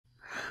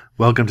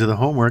Welcome to the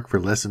homework for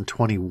Lesson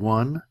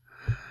 21.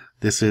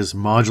 This is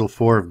Module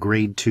 4 of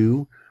Grade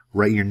 2.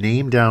 Write your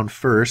name down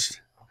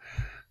first.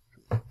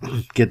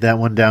 Get that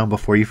one down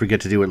before you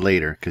forget to do it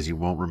later, because you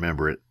won't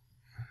remember it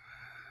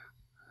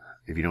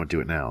if you don't do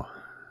it now.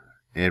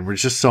 And we're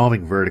just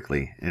solving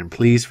vertically. And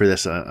please, for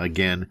this,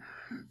 again,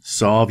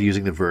 solve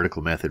using the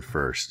vertical method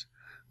first.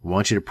 I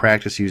want you to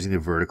practice using the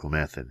vertical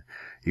method.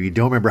 If you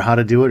don't remember how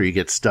to do it, or you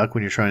get stuck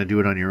when you're trying to do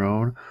it on your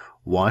own,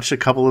 watch a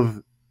couple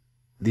of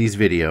these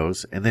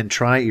videos and then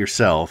try it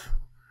yourself.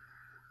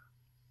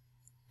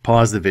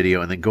 Pause the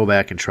video and then go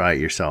back and try it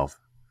yourself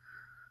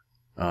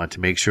to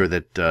make sure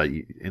that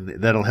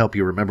and that'll help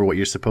you remember what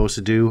you're supposed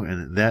to do,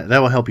 and that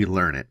will help you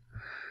learn it.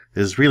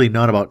 It's really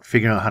not about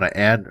figuring out how to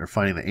add or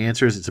finding the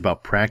answers. It's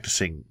about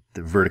practicing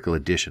the vertical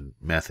addition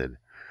method,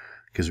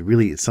 because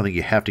really it's something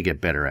you have to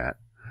get better at.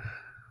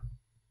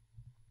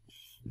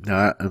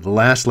 The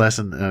last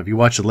lesson, if you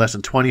watch the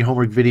Lesson 20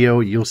 homework video,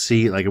 you'll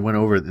see, like I went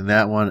over in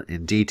that one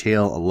in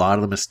detail, a lot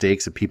of the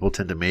mistakes that people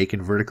tend to make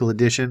in vertical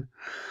addition.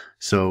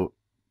 So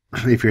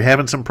if you're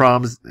having some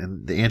problems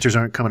and the answers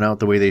aren't coming out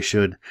the way they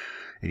should,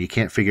 and you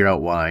can't figure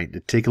out why,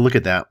 take a look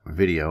at that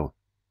video,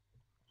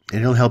 and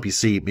it'll help you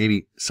see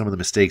maybe some of the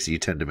mistakes that you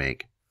tend to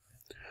make.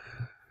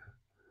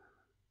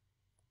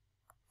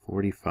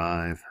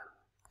 45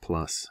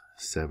 plus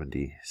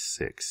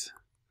 76.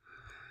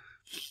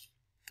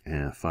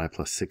 And 5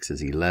 plus 6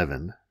 is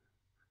 11.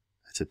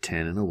 That's a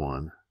 10 and a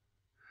 1.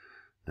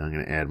 Now I'm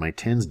going to add my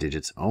tens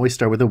digits. Always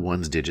start with the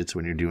ones digits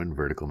when you're doing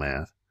vertical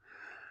math.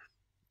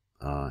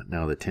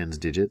 Now the tens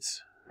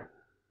digits.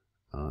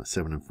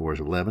 7 and 4 is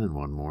 11, and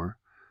one more.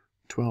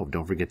 12.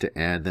 Don't forget to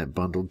add that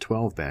bundled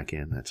 12 back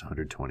in. That's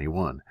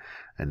 121.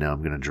 And now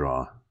I'm going to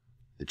draw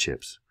the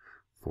chips.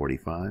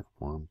 45.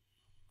 1,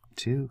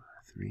 2,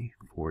 3,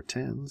 4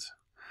 tens.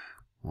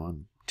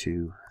 1,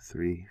 2,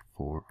 3,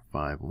 4,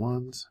 5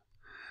 ones.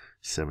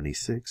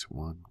 76,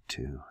 1,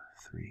 2,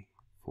 3,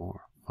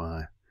 4,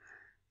 5,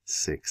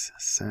 6,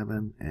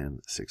 7,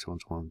 and 6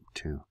 ones, 1,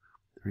 2,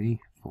 3,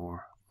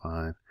 4,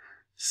 5,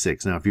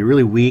 6. Now, if you're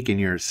really weak in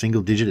your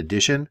single-digit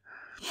addition,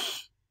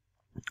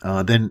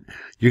 then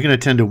you're going to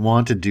tend to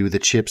want to do the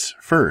chips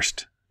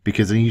first,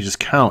 because then you just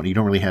count. You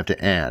don't really have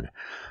to add.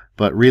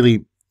 But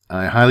really,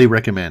 I highly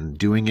recommend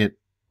doing it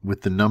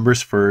with the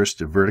numbers first,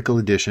 the vertical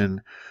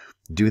addition.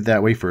 Do it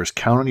that way first.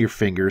 Count on your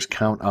fingers.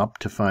 Count up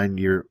to find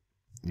your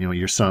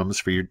sums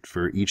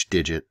for each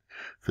digit,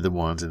 for the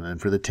ones, and then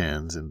for the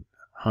tens and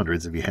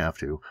hundreds if you have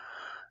to.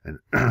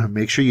 And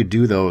make sure you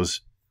do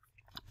those.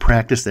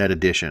 Practice that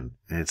addition.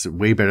 And it's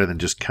way better than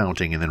just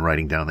counting and then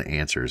writing down the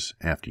answers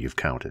after you've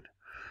counted.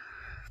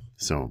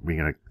 So we're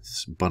going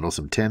to bundle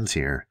some tens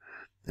here,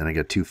 and I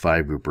got 2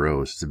 5-group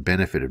rows. The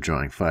benefit of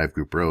drawing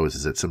 5-group rows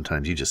is that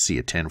sometimes you just see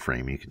a 10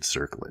 frame, you can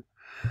circle it.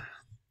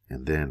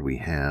 And then we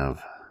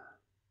have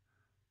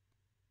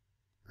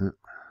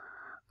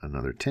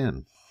another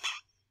 10.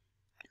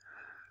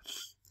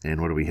 And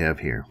what do we have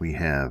here? We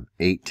have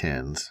 8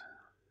 tens.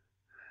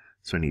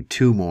 So I need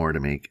 2 more to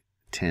make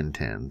 10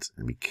 tens.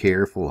 And be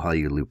careful how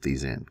you loop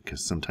these in,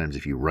 because sometimes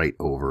if you write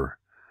over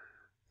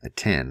a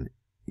 10,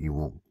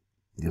 you'll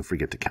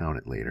forget to count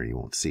it later. You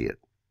won't see it.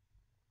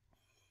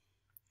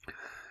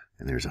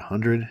 And there's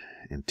 100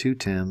 and 2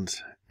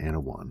 tens and a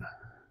 1.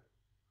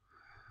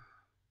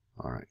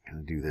 All right,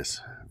 going to do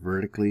this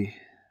vertically.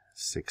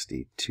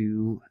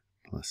 62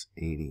 plus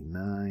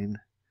 89.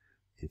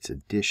 It's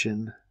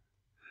addition.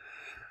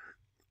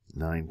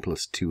 9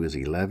 plus 2 is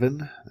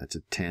 11. That's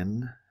a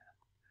 10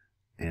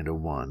 and a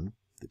 1.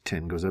 The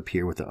 10 goes up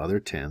here with the other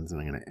 10s, and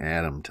I'm going to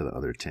add them to the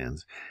other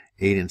 10s.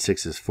 8 and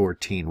 6 is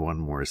 14. 1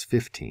 more is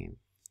 15.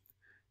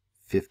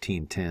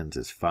 15 tens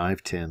is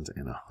 5 tens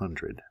and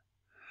 100.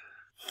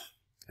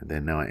 And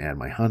then now I add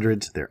my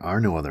hundreds. There are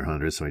no other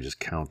hundreds, so I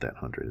just count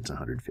that 100. It's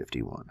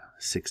 151.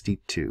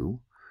 62.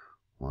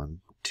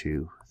 1,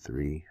 2,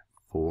 3,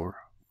 4,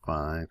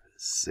 5,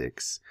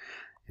 6,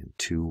 and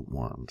 2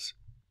 ones.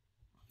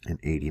 And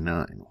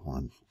 89.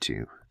 1,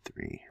 2,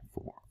 3,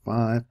 4,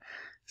 5,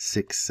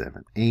 6,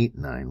 7, 8,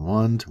 9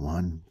 ones.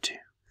 1, 2, 3,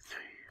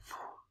 4,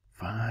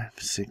 5,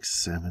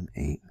 6, 7,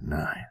 8,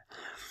 9.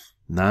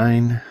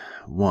 9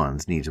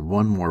 ones needs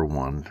one more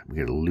 1. We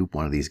got to loop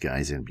one of these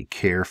guys in. Be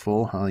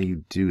careful how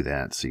you do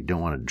that, so you don't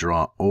want to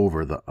draw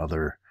over the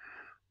other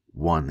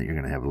 1 that you're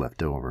going to have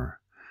left over.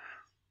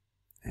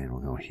 And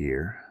we'll go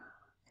here.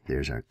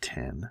 There's our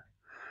 10.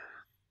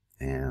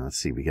 And let's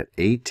see, we got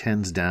 8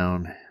 tens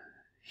down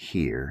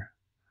here,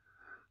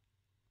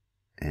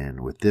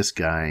 and with this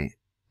guy,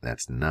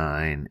 that's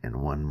 9,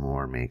 and 1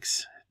 more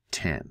makes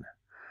 10.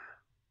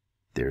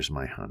 There's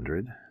my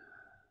 100,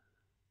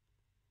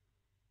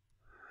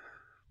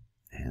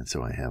 and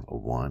so I have a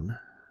 1,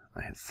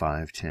 I have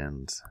 5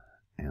 tens,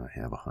 and I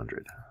have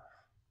 100.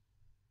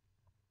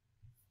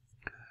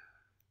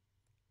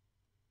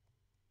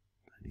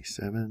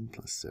 97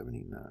 plus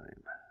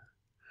 79.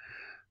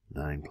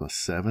 9 plus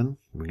 7.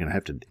 We're going to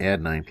have to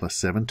add 9 plus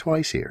 7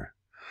 twice here.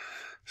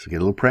 So get a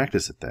little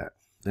practice at that.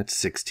 That's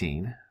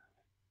 16.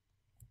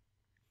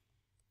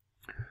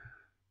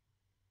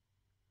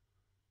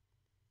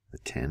 a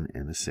 10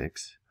 and a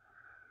 6.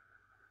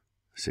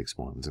 6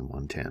 ones and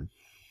 1 10.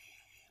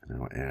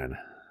 Now add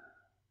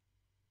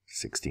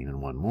 16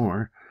 and 1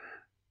 more.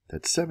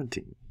 That's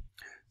 17.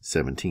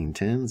 17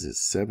 tens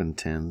is 7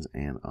 tens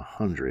and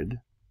 100.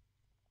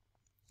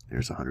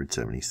 There's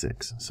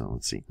 176. So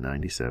let's see,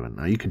 97.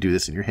 Now you can do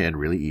this in your head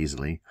really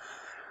easily.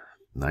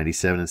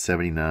 97 and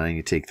 79,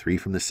 you take 3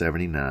 from the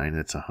 79,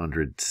 that's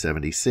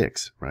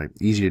 176, right?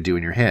 Easy to do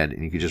in your head,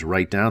 and you could just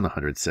write down the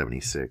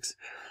 176.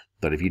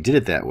 But if you did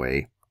it that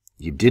way,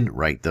 you didn't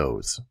write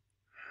those.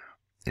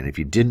 And if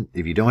you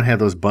don't have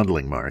those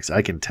bundling marks,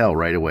 I can tell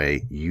right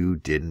away you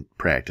didn't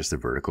practice the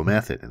vertical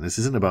method. And this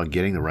isn't about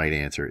getting the right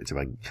answer, it's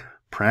about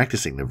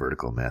practicing the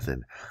vertical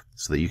method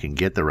so that you can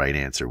get the right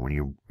answer when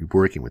you're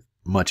working with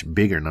much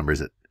bigger numbers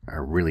that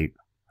are really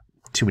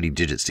too many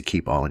digits to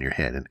keep all in your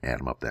head and add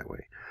them up that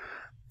way.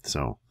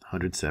 So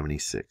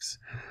 176.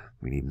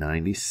 We need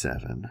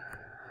 97.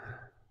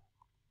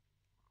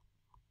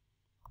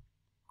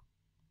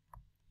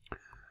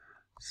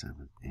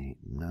 Seven, 8,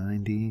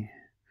 90.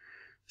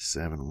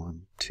 7,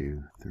 1,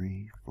 2,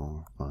 3,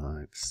 4,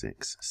 5,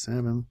 6,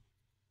 7.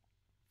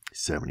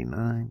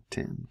 79,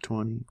 10,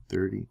 20,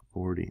 30,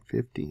 40,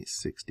 50,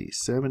 60,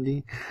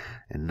 70.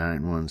 And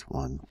 9 ones,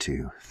 1,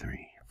 2,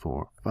 3,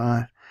 4,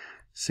 5,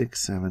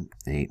 6, 7,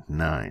 8,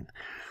 9.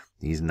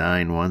 These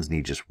 9 ones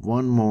need just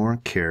one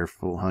more.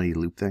 Careful how you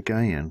loop that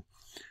guy in.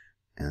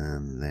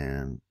 And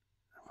then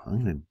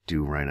I'm going to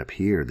do right up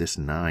here. This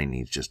 9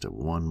 needs just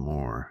one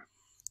more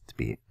to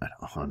be at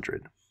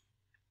 100.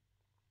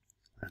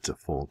 That's a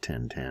full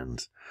 10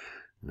 tens.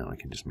 Now I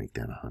can just make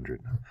that 100.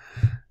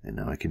 And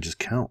now I can just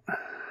count.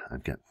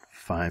 I've got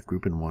 5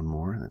 grouping one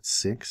more. That's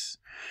 6.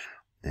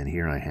 And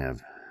here I'm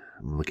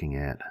looking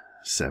at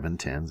 7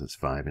 tens. That's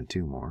 5 and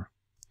 2 more.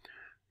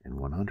 And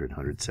 100,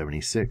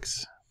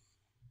 176.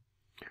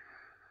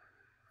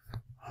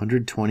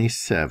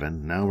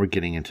 127. Now we're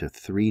getting into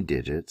 3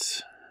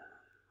 digits.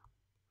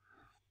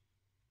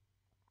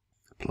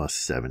 Plus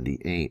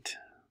 78.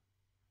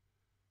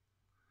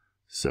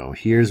 So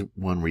here's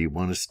one where you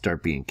want to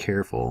start being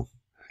careful.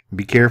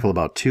 Be careful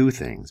about 2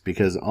 things,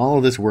 because all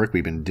of this work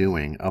we've been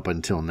doing up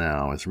until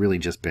now has really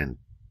just been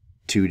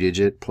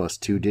 2-digit plus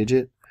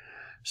 2-digit.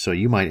 So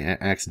you might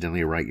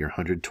accidentally write your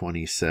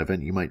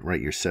 127. You might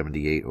write your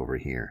 78 over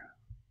here.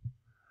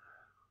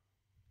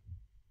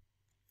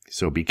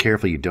 So be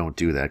careful you don't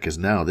do that, because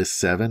now this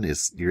 7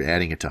 you're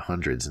adding it to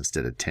hundreds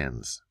instead of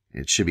tens.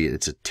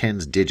 It's a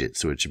tens digit,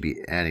 so it should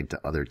be adding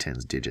to other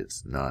tens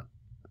digits, not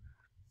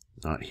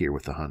here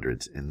with the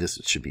hundreds. And this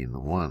should be in the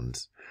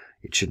ones.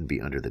 It shouldn't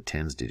be under the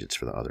tens digits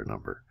for the other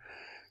number.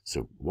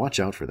 So watch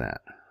out for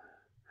that.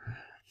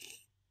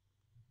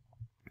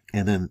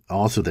 And then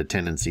also the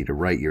tendency to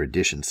write your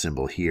addition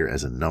symbol here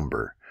as a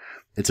number.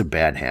 It's a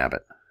bad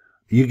habit.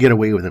 You get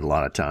away with it a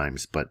lot of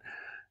times, but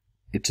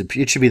it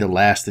should be the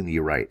last thing that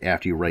you write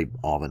after you write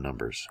all the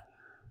numbers.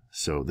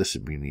 So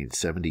we need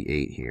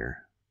 78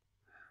 here.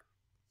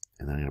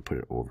 And then I'm going to put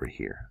it over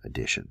here,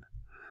 addition.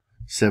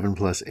 7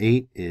 plus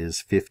 8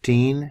 is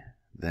 15.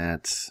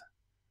 That's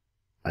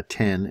a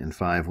 10 and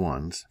 5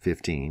 ones.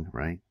 15,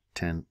 right?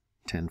 10,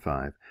 10,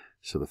 5.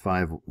 So the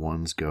 5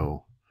 ones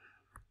go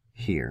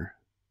here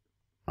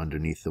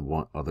underneath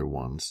the other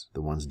ones,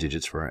 the ones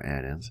digits for our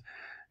add-ins.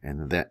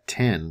 And that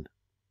 10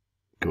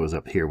 goes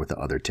up here with the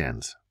other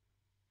tens.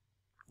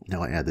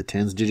 Now I add the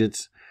tens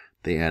digits,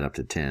 they add up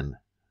to 10,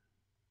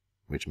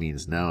 which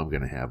means now I'm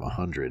going to have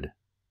 100.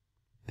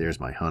 There's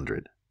my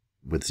 100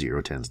 with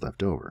 0 tens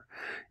left over.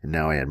 And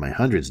now I add my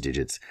hundreds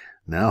digits.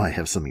 Now I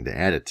have something to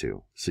add it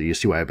to. So you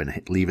see why I've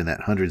been leaving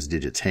that hundreds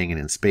digits hanging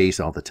in space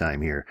all the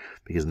time here,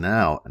 because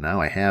now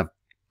I have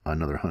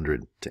another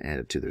 100 to add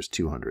it to. There's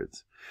 2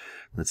 hundreds.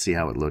 Let's see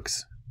how it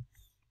looks.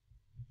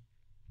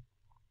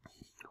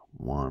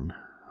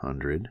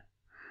 100,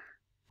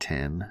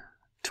 10,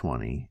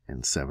 20,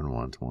 and 7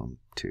 ones. 1,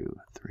 2,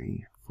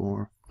 3,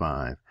 4,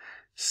 5,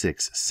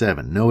 6,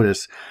 7.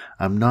 Notice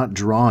I'm not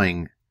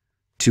drawing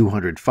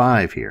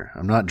 205 here.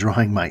 I'm not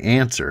drawing my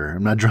answer.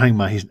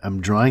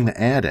 I'm drawing the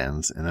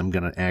add-ins, and I'm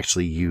going to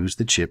actually use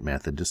the chip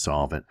method to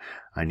solve it.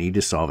 I need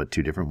to solve it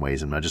 2 different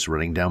ways. I'm not just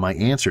writing down my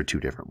answer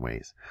 2 different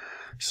ways.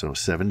 So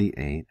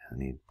 78, I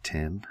need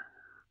 10,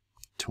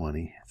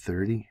 20,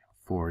 30,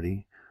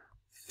 40,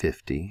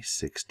 50,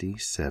 60,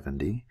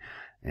 70,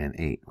 and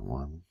 8.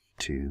 1,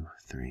 2,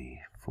 3,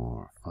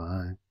 4,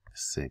 5,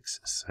 6,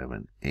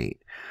 7, 8.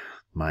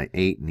 My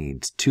 8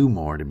 needs 2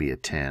 more to be a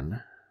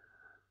 10.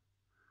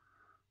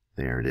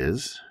 There it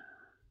is.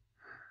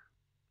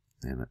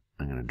 And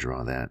I'm going to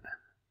draw that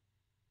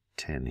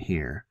 10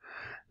 here.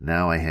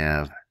 Now I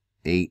have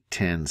 8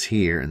 tens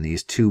here, and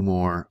these 2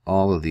 more,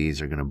 all of these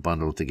are going to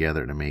bundle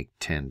together to make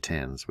 10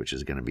 tens, which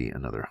is going to be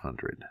another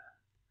 100.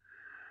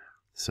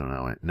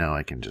 So now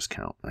I can just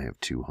count. I have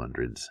 2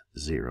 hundreds,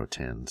 0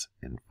 tens,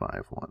 and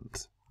 5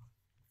 ones.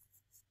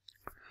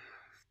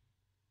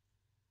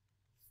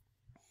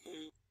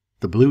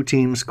 The blue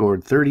team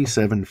scored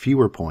 37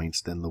 fewer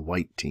points than the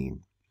white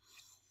team.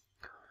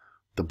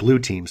 The blue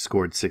team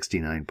scored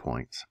 69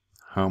 points.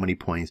 How many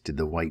points did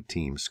the white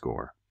team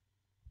score?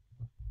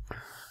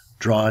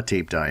 draw a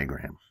tape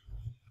diagram.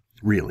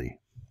 Really,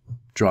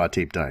 draw a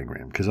tape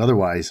diagram, because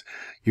otherwise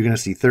you're going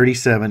to see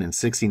 37 and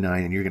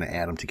 69 and you're going to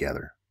add them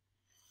together.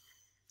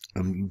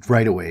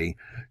 Right away,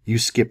 you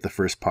skip the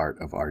first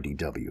part of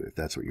RDW if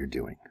that's what you're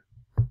doing,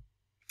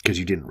 because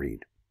you didn't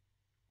read.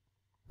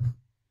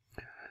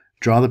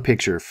 Draw the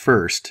picture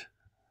first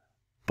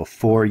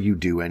before you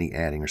do any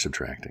adding or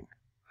subtracting.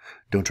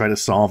 Don't try to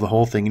solve the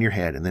whole thing in your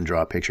head and then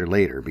draw a picture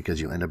later,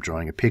 because you'll end up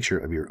drawing a picture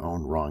of your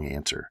own wrong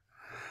answer.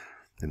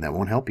 And that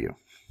won't help you.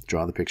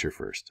 Draw the picture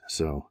first.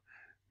 So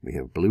we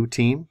have blue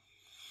team,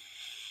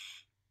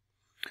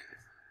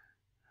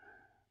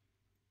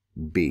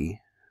 B,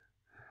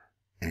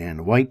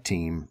 and white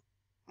team.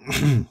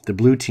 The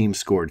blue team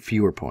scored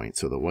fewer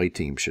points, so the white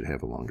team should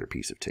have a longer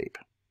piece of tape.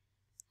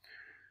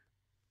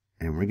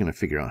 And we're going to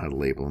figure out how to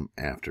label them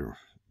after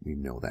we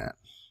know that.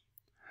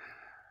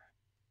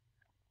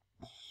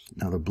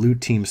 Now the blue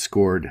team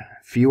scored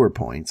fewer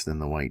points than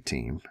the white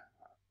team,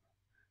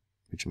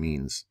 which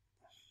means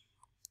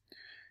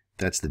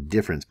that's the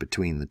difference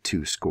between the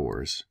two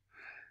scores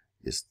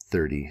is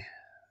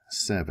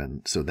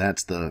 37. So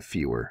that's the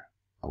fewer.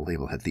 I'll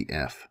label it the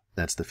F.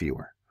 That's the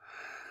fewer.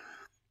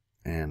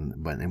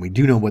 And we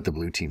do know what the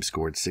blue team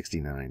scored,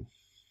 69.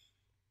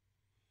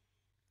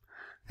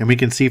 And we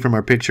can see from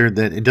our picture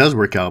that it does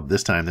work out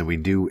this time that we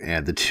do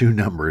add the two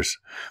numbers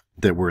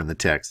that were in the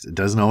text. It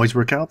doesn't always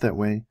work out that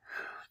way.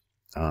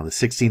 The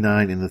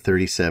 69 and the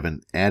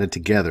 37 added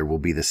together will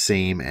be the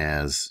same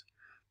as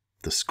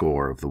the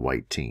score of the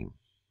white team.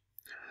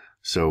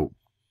 So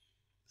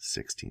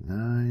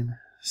 69.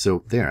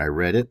 So there, I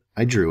read it,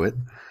 I drew it,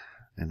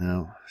 and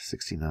now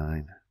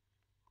 69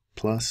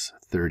 plus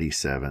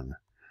 37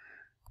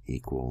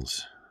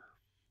 equals,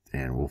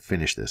 and we'll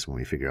finish this when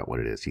we figure out what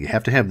it is. You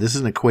have to have, this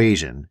is an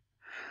equation.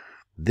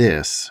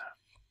 This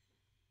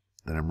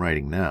that I'm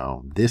writing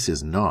now, this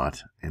is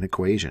not an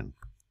equation.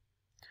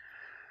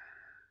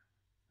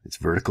 It's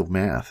vertical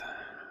math.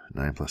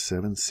 9 plus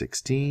 7,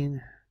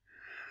 16.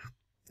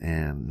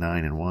 And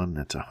 9 and 1,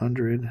 that's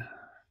 100.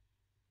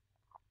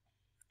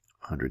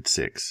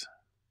 106.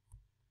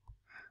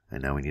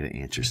 And now we need an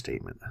answer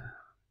statement.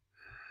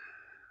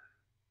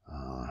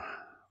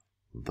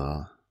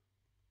 The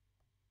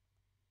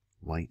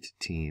white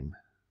team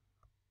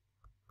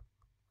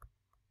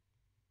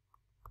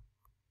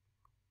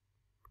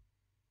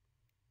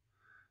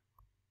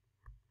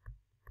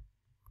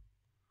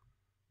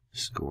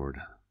scored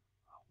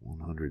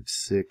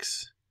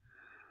 106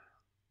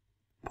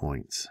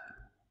 points.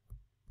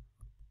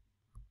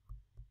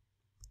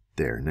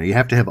 There. Now you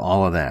have to have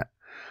all of that.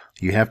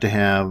 You have to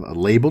have a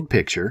labeled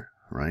picture,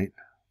 right?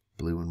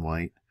 Blue and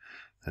white.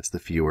 That's the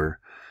fewer.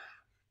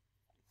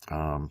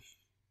 And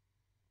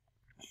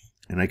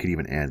I could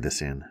even add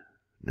this in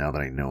now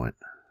that I know it.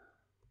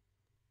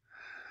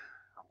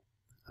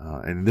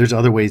 And there's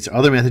other ways,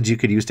 other methods you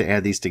could use to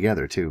add these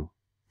together too.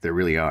 There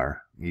really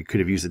are. You could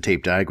have used the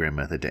tape diagram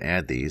method to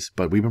add these,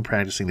 but we've been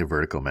practicing the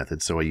vertical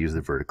method, so I use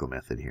the vertical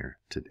method here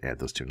to add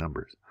those two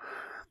numbers.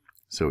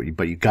 So,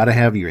 but you got to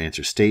have your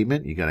answer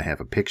statement. You got to have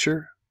a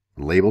picture,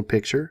 a labeled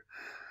picture,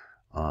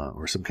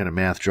 or some kind of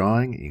math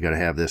drawing. You got to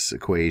have this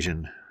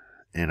equation,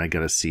 and I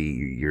got to see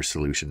your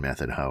solution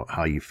method,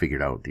 how you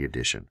figured out the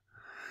addition.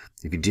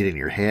 If you did it in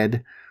your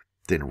head,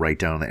 then write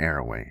down the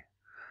arrowway,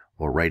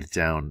 or write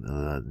down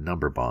the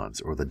number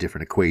bonds, or the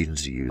different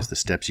equations you used, the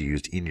steps you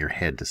used in your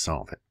head to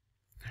solve it.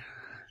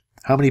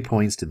 How many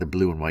points did the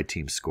blue and white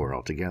team score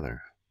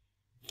altogether?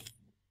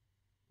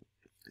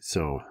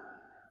 So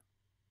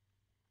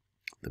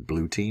the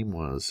blue team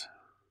was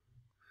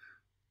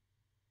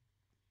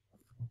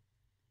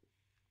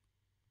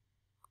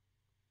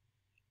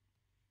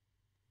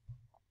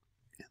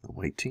and the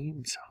white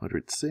team's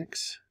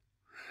 106.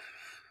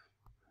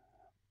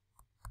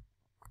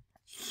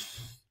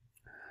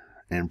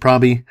 And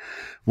probably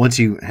once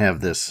you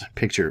have this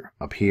picture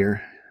up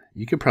here,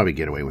 you could probably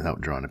get away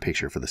without drawing a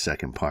picture for the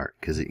second part,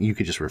 because you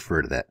could just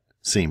refer to that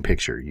same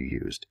picture you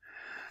used.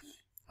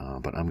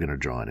 But I'm going to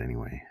draw it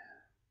anyway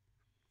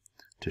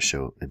to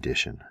show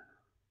addition.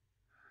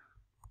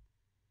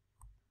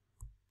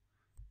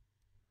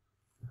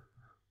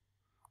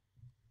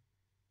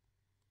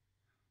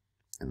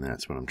 And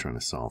that's what I'm trying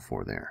to solve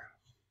for there.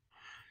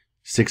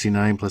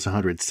 69 plus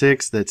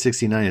 106, that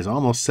 69 is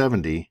almost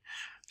 70.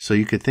 So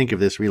you could think of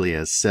this really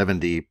as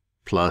 70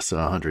 plus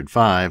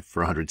 105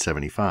 for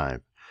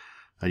 175.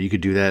 You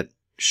could do that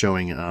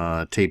showing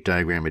tape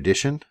diagram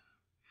addition.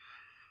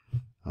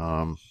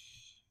 Or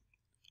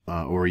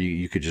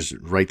you could just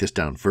write this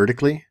down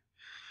vertically.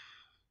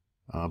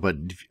 But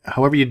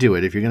however you do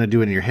it, if you're going to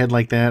do it in your head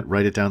like that,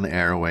 write it down the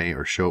arrowway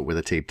or show it with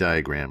a tape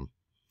diagram.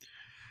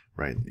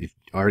 Right. You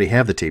already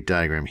have the tape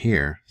diagram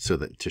here, so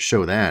that to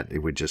show that, it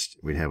would just,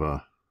 we'd have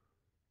a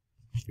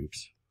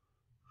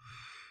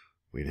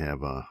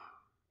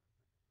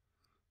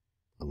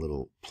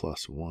little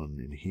 +1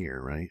 in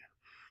here, right?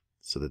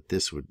 So that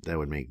that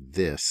would make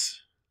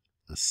this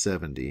a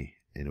 70,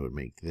 and it would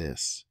make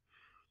this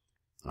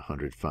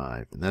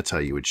 105. And that's how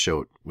you would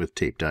show it with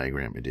tape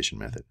diagram addition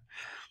method.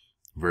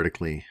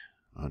 Vertically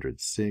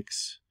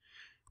 106,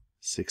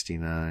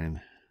 69,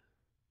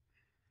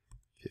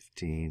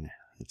 15,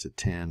 it's a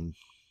 10,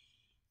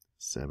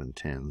 7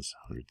 tens,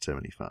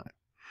 175.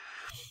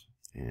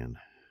 And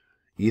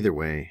either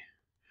way,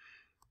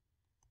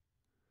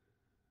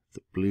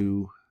 the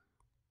blue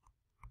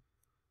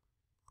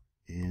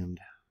and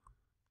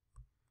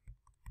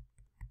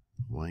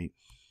white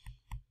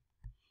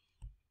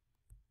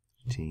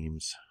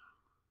teams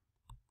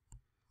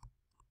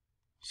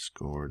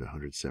scored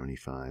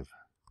 175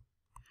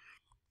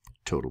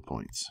 total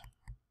points.